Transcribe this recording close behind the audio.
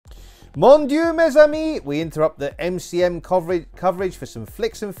Mon Duei Mes Ami, we interrupt the MCM coverage for some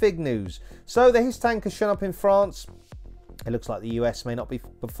flicks and fig news. So the HISS tank has shown up in France. It looks like the US may not be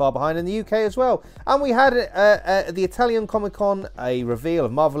far behind in the UK as well. And we had at the Italian Comic-Con a reveal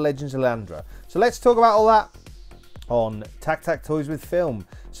of Marvel Legends Lilandra. So let's talk about all that on TAKTAK Toys With Film.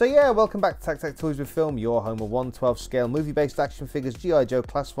 So yeah, welcome back to TAKTAK Toys With Film, your home of 1/12 scale movie-based action figures, G.I. Joe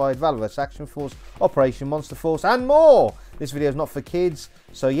Classified, Valorous Action Force, Operation Monster Force, and more. This video is not for kids,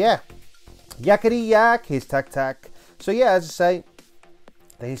 so yeah. Yakety yak, here's TAKTAK. So yeah, as I say,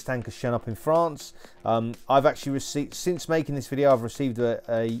 the HISS tank has shown up in France. I've actually received, since making this video, I've received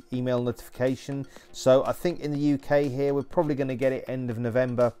a email notification. So I think in the UK here, we're probably going to get it end of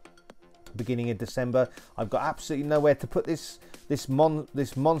November, beginning of December. I've got absolutely nowhere to put this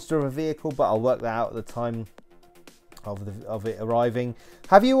monster of a vehicle, but I'll work that out at the time of it arriving.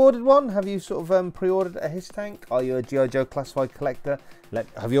 Have you ordered one? Have you sort of pre-ordered a HISS tank? Are you a G.I. Joe Classified collector?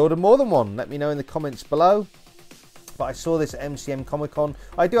 Have you ordered more than one? Let me know in the comments below. But I saw this at MCM Comic-Con.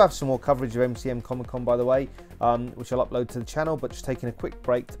 I do have some more coverage of MCM Comic-Con, by the way, which I'll upload to the channel, but just taking a quick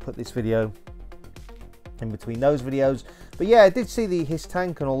break to put this video in between those videos. But yeah, I did see the HISS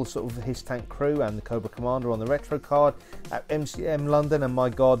tank and all the sort of HISS tank crew and the Cobra Commander on the retro card at MCM London, and my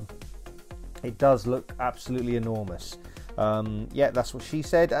god, it does look absolutely enormous. Yeah, that's what she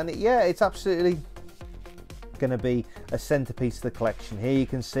said, and yeah, it's absolutely going to be a centerpiece of the collection. Here you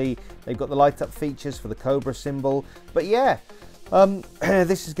can see they've got the light up features for the Cobra symbol, but yeah,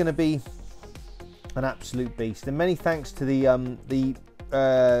 this is going to be an absolute beast. And many thanks to the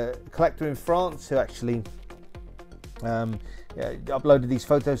collector in France who actually uploaded these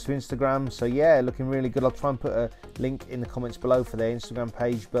photos to Instagram. So yeah, looking really good. I'll try and put a link in the comments below for their Instagram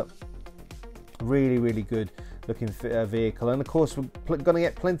page, but really good looking vehicle. And of course, we're going to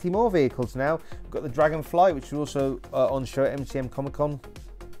get plenty more vehicles now. We've got the Dragonfly, which is also on show at MCM Comic-Con.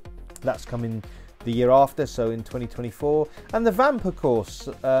 That's coming the year after, so in 2024. And the Vamp, of course,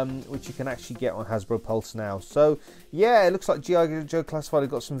 which you can actually get on Hasbro Pulse now. So yeah, it looks like G.I. Joe Classified have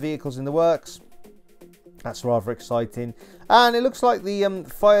got some vehicles in the works. That's rather exciting. And it looks like the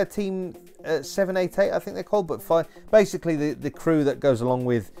Fire Team 788, I think they're called, but basically the crew that goes along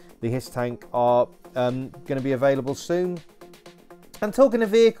with the HISS tank are going to be available soon. And talking of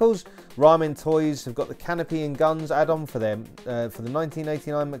vehicles, Ramen Toys have got the canopy and guns add-on for them for the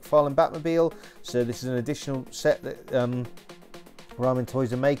 1989 McFarlane Batmobile. So this is an additional set that Ramen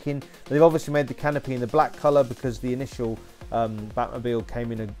Toys are making. They've obviously made the canopy in the black colour because the initial Batmobile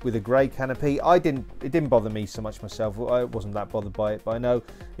came in with a grey canopy. It didn't bother me so much myself. I wasn't that bothered by it, but I know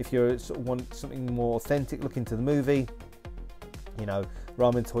if you sort of want something more authentic looking to the movie, you know,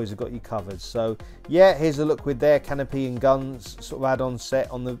 Ramen Toys have got you covered. So yeah, here's a look with their canopy and guns sort of add-on set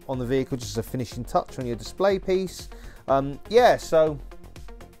on the vehicle, just as a finishing touch on your display piece. Yeah, so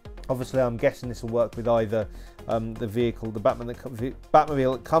obviously I'm guessing this will work with either the vehicle, the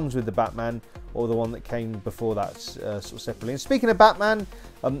Batmobile that comes with the Batman, or the one that came before that sort of separately. And speaking of Batman,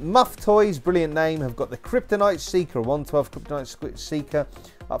 Muff Toys, brilliant name, have got the Kryptonite Seeker, a 1/12 Kryptonite Seeker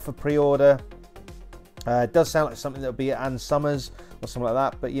up for pre-order. It does sound like something that would be at Ann Summers or something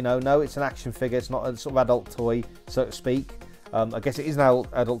like that, but you know, no, it's an action figure. It's not a sort of adult toy, so to speak. I guess it is an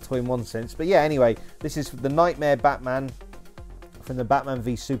adult toy in one sense, but yeah, anyway, this is the Nightmare Batman from the Batman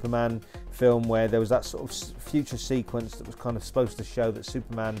v Superman film, where there was that sort of future sequence that was kind of supposed to show that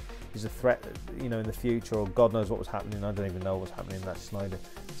Superman is a threat, you know, in the future, or God knows what was happening. I don't even know what was happening in that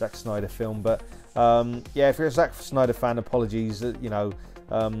Zack Snyder film, but yeah, if you're a Zack Snyder fan, apologies, you know.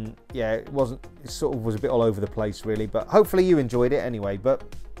 Yeah, it sort of was a bit all over the place really, but hopefully you enjoyed it anyway. But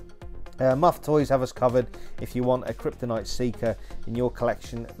Muff Toys have us covered if you want a Kryptonite Seeker in your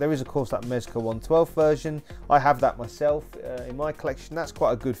collection. There is of course that MUSK 1/12 version. I have that myself in my collection. That's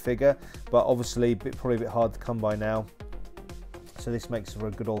quite a good figure, but obviously probably a bit hard to come by now, so this makes for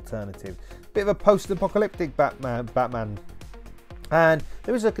a good alternative. Bit of a post-apocalyptic Batman. And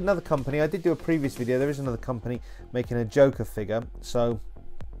there is another company, I did do a previous video, there is another company making a Joker figure, so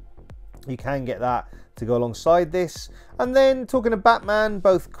you can get that to go alongside this. And then talking of Batman,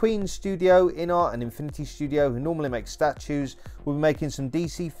 both Queen Studio in art and Infinity Studio, who normally make statues, will be making some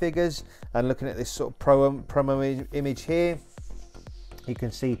DC figures. And looking at this sort of promo image here, you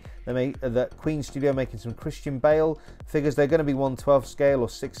can see that Queen Studio making some Christian Bale figures. They're going to be 1/12 scale or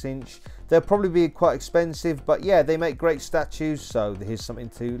 6-inch. They'll probably be quite expensive, but yeah, they make great statues, so here's something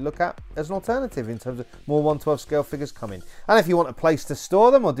to look at as an alternative in terms of more 1/12 scale figures coming. And if you want a place to store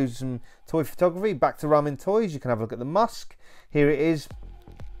them or do some toy photography, back to Ramen Toys, you can have a look at the MUSK. Here it is.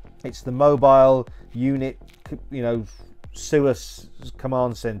 It's the mobile unit, you know, sewer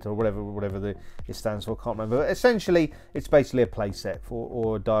command center, or whatever it stands for, I can't remember. But essentially, it's basically a playset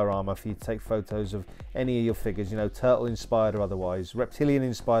or a diorama for you to take photos of any of your figures, you know, turtle inspired or otherwise, reptilian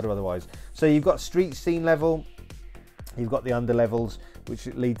inspired or otherwise. So you've got street scene level, you've got the under levels which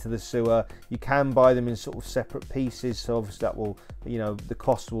lead to the sewer. You can buy them in sort of separate pieces, so obviously that will, you know, the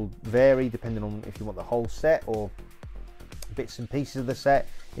cost will vary depending on if you want the whole set or bits and pieces of the set.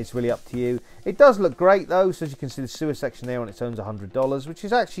 It's really up to you. It does look great though, so as you can see, the sewer section there on its own is $100, which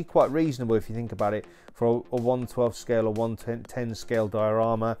is actually quite reasonable if you think about it. For a 1/12 scale or 1/10 scale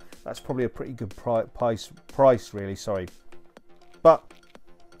diorama, that's probably a pretty good price really, sorry. But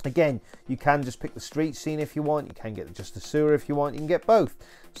again, you can just pick the street scene if you want, you can get just the sewer if you want, you can get both,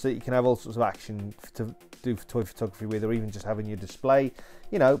 so that you can have all sorts of action to do for toy photography with, or even just having your display,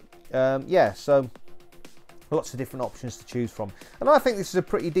 you know. Yeah, so lots of different options to choose from, and I think this is a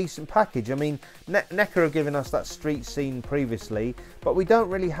pretty decent package. I mean, NECA have given us that street scene previously, but we don't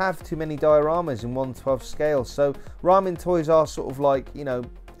really have too many dioramas in 1/12 scale, so Ramen Toys are sort of like, you know,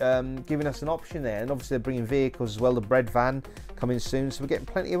 giving us an option there, and obviously they're bringing vehicles as well. The bread van coming soon, so we're getting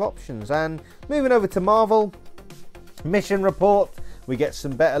plenty of options. And moving over to Marvel Mission Report, we get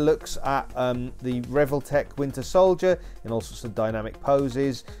some better looks at the Reveltech Winter Soldier in all sorts of dynamic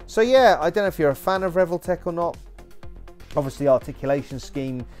poses. So yeah, I don't know if you're a fan of Reveltech or not. Obviously, articulation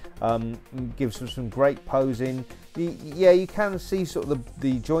scheme gives us some great posing. Yeah, you can see sort of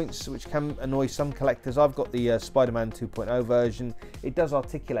the joints, which can annoy some collectors. I've got the Spider-Man 2.0 version. It does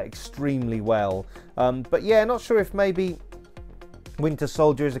articulate extremely well. But yeah, not sure if maybe Winter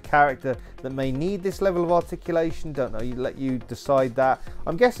Soldier is a character that may need this level of articulation. Don't know, let you decide that.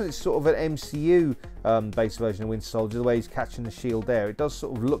 I'm guessing it's sort of an MCU based version of Winter Soldier, the way he's catching the shield there. It does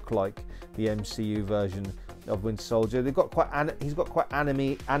sort of look like the MCU version of Winter Soldier. He's got quite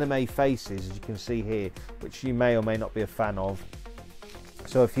anime faces, as you can see here, which you may or may not be a fan of.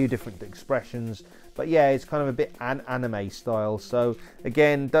 So a few different expressions, but yeah, it's kind of a bit anime style. So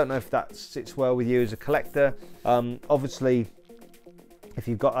again, don't know if that sits well with you as a collector. Obviously, if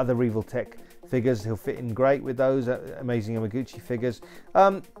you've got other Reveltech figures, he'll fit in great with those amazing Yamaguchi figures.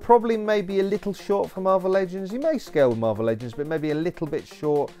 Probably maybe a little short for Marvel Legends. You may scale with Marvel Legends, but maybe a little bit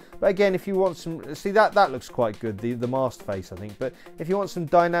short. But again, if you want some, see that looks quite good, the masked face, I think. But if you want some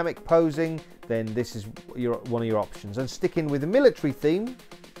dynamic posing, then this is one of your options. And sticking with the military theme,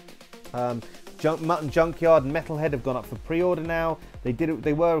 Mutton Junkyard and Metalhead have gone up for pre-order now.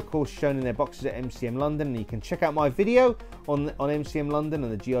 They were of course shown in their boxes at MCM London, and you can check out my video on MCM London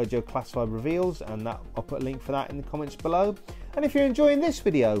and the G.I. Joe classified reveals, and I'll put a link for that in the comments below. And if you're enjoying this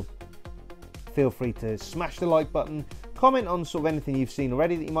video, feel free to smash the like button, comment on sort of anything you've seen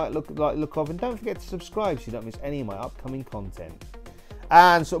already that you might like the look of, and don't forget to subscribe so you don't miss any of my upcoming content.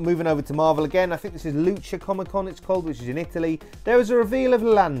 And sort of moving over to Marvel again, I think this is Lucha Comic Con it's called, which is in Italy. There was a reveal of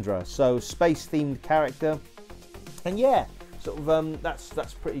Lilandra, so space themed character, and yeah, sort of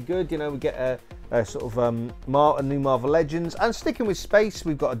that's pretty good. You know, we get a sort of a new Marvel Legends, and sticking with space,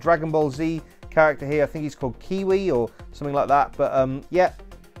 we've got a Dragon Ball Z character here. I think he's called Kiwi or something like that. But yeah,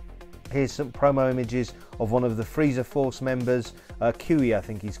 here's some promo images of one of the Freezer Force members, Kiwi, I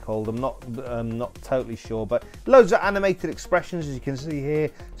think he's called. I'm not totally sure, but loads of animated expressions, as you can see here.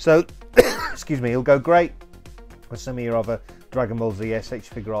 So, excuse me, he'll go great with some of your other Dragon Ball Z SH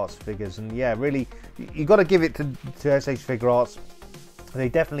Figure Arts figures. And yeah, really, you got to give it to SH Figure Arts. They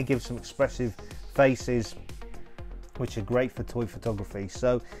definitely give some expressive faces, which are great for toy photography.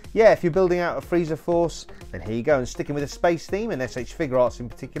 So yeah, if you're building out a Freezer Force, then here you go. And sticking with a space theme, and SH Figure Arts in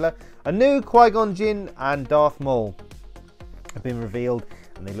particular, a new Qui-Gon Jinn and Darth Maul have been revealed,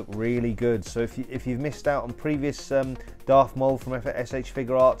 and they look really good. So if you've missed out on previous Darth Maul from SH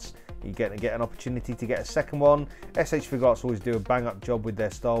Figure Arts, you get an opportunity to get a second one. SH Figure Arts always do a bang up job with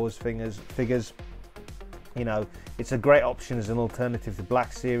their Star Wars figures. You know, it's a great option as an alternative to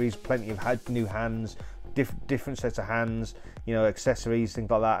Black Series. Plenty of new hands, different sets of hands, you know, accessories,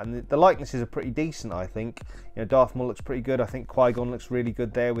 things like that. And the likenesses are pretty decent, I think. You know, Darth Maul looks pretty good. I think Qui-Gon looks really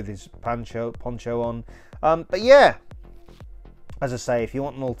good there with his poncho on. But yeah, as I say, if you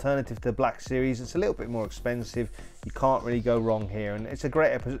want an alternative to the Black Series, it's a little bit more expensive. You can't really go wrong here, and it's a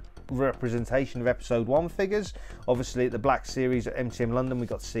great representation of Episode 1 figures. Obviously, at the Black Series at MCM London, we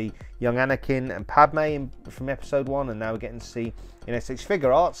got to see young Anakin and Padme from Episode 1, and now we're getting to see in SH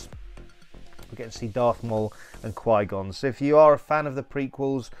Figure Arts, we're getting to see Darth Maul and Qui-Gon. So if you are a fan of the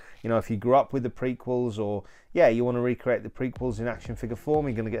prequels, you know, if you grew up with the prequels, or yeah, you want to recreate the prequels in action figure form,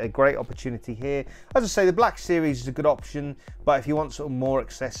 you're going to get a great opportunity here. As I say, the Black Series is a good option, but if you want sort of more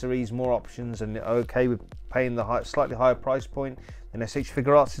accessories, more options, and are okay with paying the slightly higher price point, then SH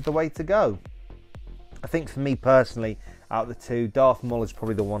Figure Arts is the way to go. I think for me personally, out of the two. Darth Maul is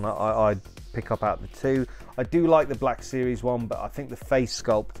probably the one I'd pick up out of the two. I do like the Black Series one, but I think the face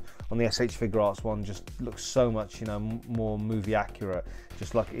sculpt on the SH Figure Arts one just looks so much, you know, more movie accurate.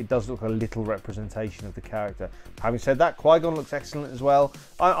 Just like it does look a little representation of the character. Having said that, Qui-Gon looks excellent as well.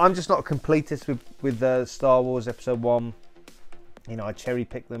 I'm just not a completist with Star Wars Episode 1. You know, I cherry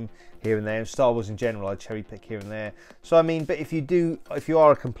pick them here and there. And Star Wars in general, I cherry pick here and there. So I mean, but if you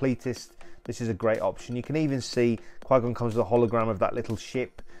are a completist, this is a great option. You can even see Qui-Gon comes with a hologram of that little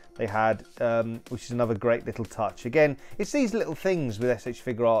ship they had, which is another great little touch. Again, it's these little things with SH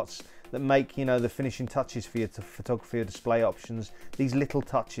Figure Arts that make, you know, the finishing touches for your photography or display options. These little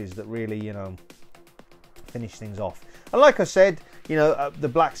touches that really, you know, finish things off. And like I said, you know,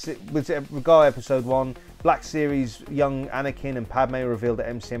 with Regal Episode 1, Black Series young Anakin and Padme revealed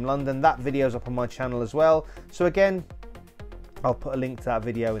at MCM London. That video's up on my channel as well. So again, I'll put a link to that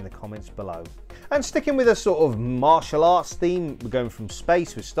video in the comments below. And sticking with a sort of martial arts theme, we're going from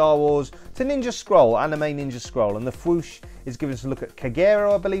space with Star Wars to Ninja Scroll, anime Ninja Scroll. And the swoosh is giving us a look at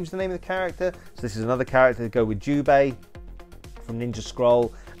Kagero, I believe is the name of the character. So this is another character to go with Jubei from Ninja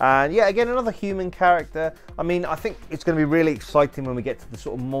Scroll. And yeah, again, another human character. I mean, I think it's going to be really exciting when we get to the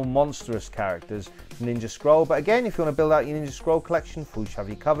sort of more monstrous characters from Ninja Scroll. But again, if you want to build out your Ninja Scroll collection, Swoosh have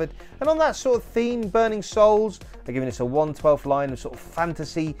you covered. And on that sort of theme, Burning Souls are giving us a 1/12 line of sort of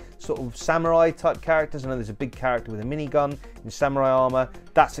fantasy, sort of samurai type characters. I know there's a big character with a minigun in samurai armor.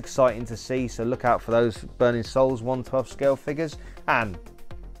 That's exciting to see. So look out for those Burning Souls 1/12 scale figures. And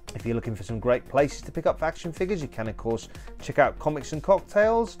if you're looking for some great places to pick up action figures, you can of course check out Comics and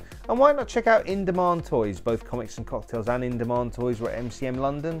Cocktails, and why not check out In Demand Toys. Both Comics and Cocktails and In Demand Toys were at MCM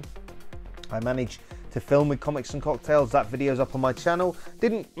London. I managed to film with Comics and Cocktails. That video's up on my channel.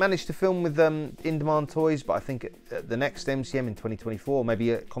 Didn't manage to film with In Demand Toys, but I think at the next MCM in 2024,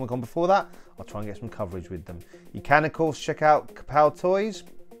 maybe at Comic Con before that, I'll try and get some coverage with them. You can of course check out Kapow Toys.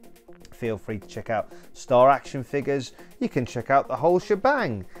 Feel free to check out Star Action Figures. You can check out the whole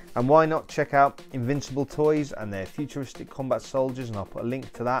shebang. And why not check out Invincible Toys and their futuristic combat soldiers, and I'll put a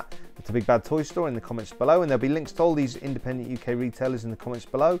link to that to Big Bad Toy Store in the comments below, and there'll be links to all these independent UK retailers in the comments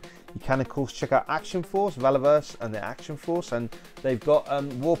below. You can of course check out Action Force, Valaverse and their Action Force, and they've got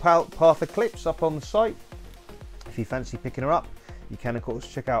Warpath Path Eclipse up on the site if you fancy picking her up. You can of course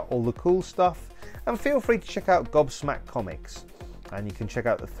check out all the cool stuff, and feel free to check out Gobsmack Comics. And you can check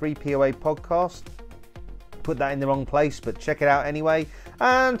out the 3POA podcast. Put that in the wrong place, but check it out anyway.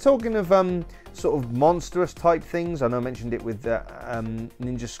 And talking of sort of monstrous type things, I know I mentioned it with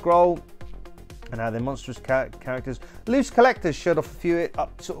Ninja Scroll and how they're monstrous characters. Loose Collectors showed off a few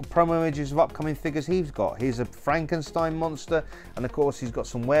sort of promo images of upcoming figures he's got. Here's a Frankenstein monster, and of course he's got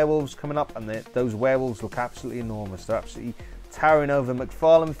some werewolves coming up, and those werewolves look absolutely enormous. They're absolutely towering over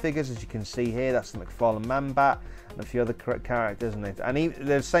McFarlane figures, as you can see here. That's the McFarlane Man-Bat and a few other characters, and they're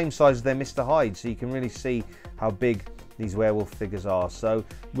the same size as their Mr. Hyde, so you can really see how big these werewolf figures are. So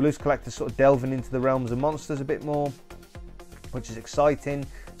Loose Collectors sort of delving into the realms of monsters a bit more, which is exciting.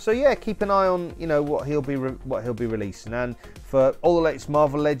 So yeah, keep an eye on, you know, what he'll be releasing. And for all the latest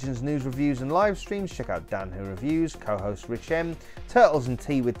Marvel Legends news, reviews and live streams, check out Dan Who Reviews, co-host Rich M, Turtles and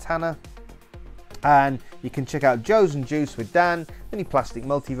Tea with Tanner. And you can check out Joe's and Juice with Dan, Mini Plastic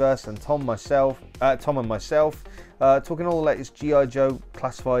Multiverse, and Tom and myself, talking all the latest G.I. Joe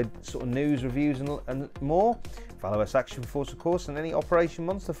classified sort of news, reviews and more. Follow us Action Force of course, and any Operation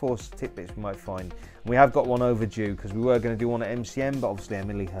Monster Force tidbits we might find. And we have got one overdue because we were going to do one at MCM, but obviously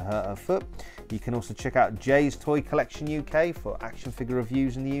Emily hurt her foot. You can also check out Jay's Toy Collection UK for action figure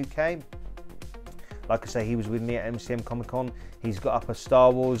reviews in the UK. Like I say, he was with me at MCM Comic Con. He's got up a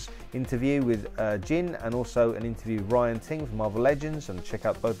Star Wars interview with Jin, and also an interview with Ryan Ting from Marvel Legends, and check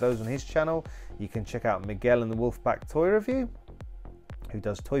out both those on his channel. You can check out Miguel and the Wolfpack Toy Review, who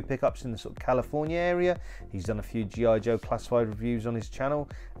does toy pickups in the sort of California area. He's done a few G.I. Joe classified reviews on his channel.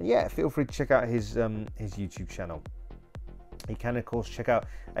 And yeah, feel free to check out his YouTube channel. You can of course check out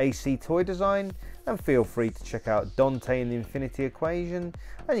AC Toy Design, and feel free to check out Dante and the Infinity Equation,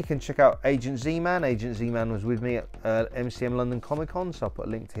 and you can check out Agent Z-Man. Agent Z-Man was with me at MCM London Comic Con, so I'll put a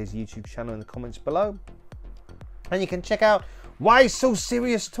link to his YouTube channel in the comments below. And you can check out Why So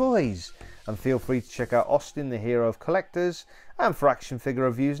Serious Toys, and feel free to check out Austin, the Hero of Collectors. And for action figure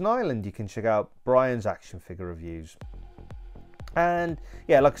reviews in Ireland, you can check out Brian's action figure reviews. And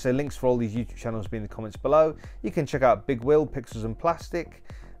yeah, like I said, links for all these YouTube channels will be in the comments below. You can check out Big Will, Pixels and Plastic.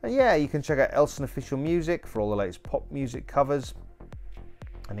 And yeah, you can check out Elson Official Music for all the latest pop music covers.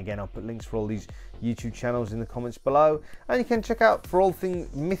 And again, I'll put links for all these YouTube channels in the comments below. And you can check out, for all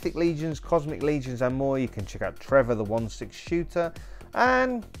things Mythic Legions, Cosmic Legions and more, you can check out Trevor the 1/6 Shooter.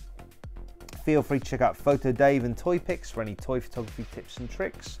 And feel free to check out Photo Dave and Toy Pics for any toy photography tips and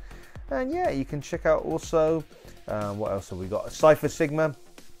tricks. And yeah, you can check out also, what else have we got? Cypher Sigma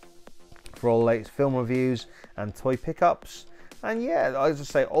for all the latest film reviews and toy pickups. And yeah, as I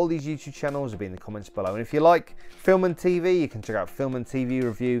say, all these YouTube channels will be in the comments below. And if you like film and TV, you can check out Film and TV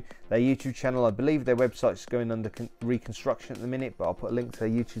Review, their YouTube channel. I believe their website's going under reconstruction at the minute, but I'll put a link to their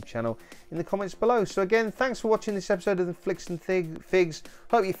YouTube channel in the comments below. So again, thanks for watching this episode of the Flicks and Figs.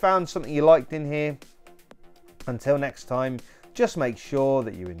 Hope you found something you liked in here. Until next time, just make sure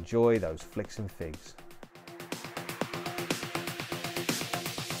that you enjoy those flicks and figs.